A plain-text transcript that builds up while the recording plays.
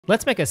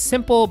Let's make a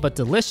simple but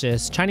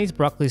delicious Chinese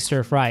broccoli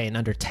stir fry in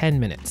under 10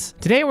 minutes.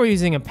 Today we're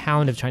using a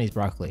pound of Chinese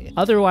broccoli,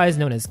 otherwise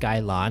known as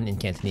Gai Lan in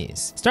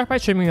Cantonese. Start by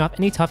trimming off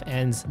any tough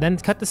ends, then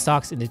cut the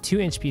stalks into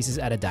 2-inch pieces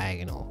at a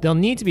diagonal. They'll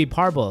need to be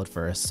parboiled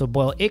first, so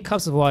boil 8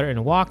 cups of water in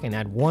a wok and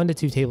add 1 to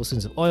 2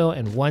 tablespoons of oil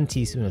and 1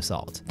 teaspoon of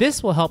salt.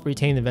 This will help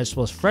retain the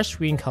vegetables' fresh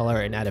green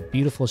color and add a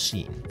beautiful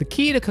sheen. The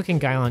key to cooking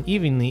Gai Lan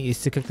evenly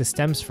is to cook the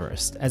stems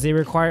first, as they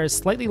require a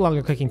slightly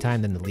longer cooking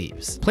time than the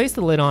leaves. Place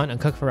the lid on and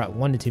cook for about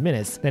 1 to 2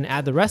 minutes, then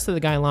add the rest of the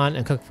Gai Lan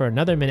and cook for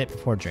another minute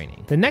before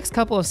draining. The next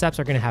couple of steps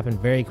are going to happen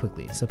very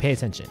quickly, so pay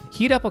attention.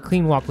 Heat up a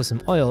clean wok with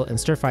some oil and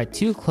stir fry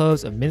 2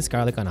 cloves of minced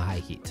garlic on a high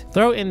heat.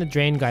 Throw in the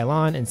drained Gai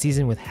Lan and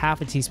season with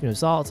half a teaspoon of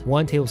salt,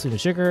 1 tablespoon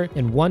of sugar,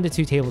 and 1 to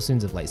 2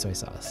 tablespoons of light soy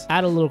sauce.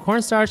 Add a little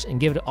cornstarch and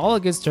give it all a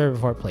good stir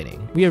before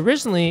plating. We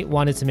originally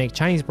wanted to make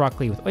Chinese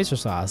broccoli with oyster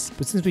sauce,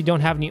 but since we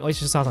don't have any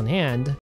oyster sauce on hand,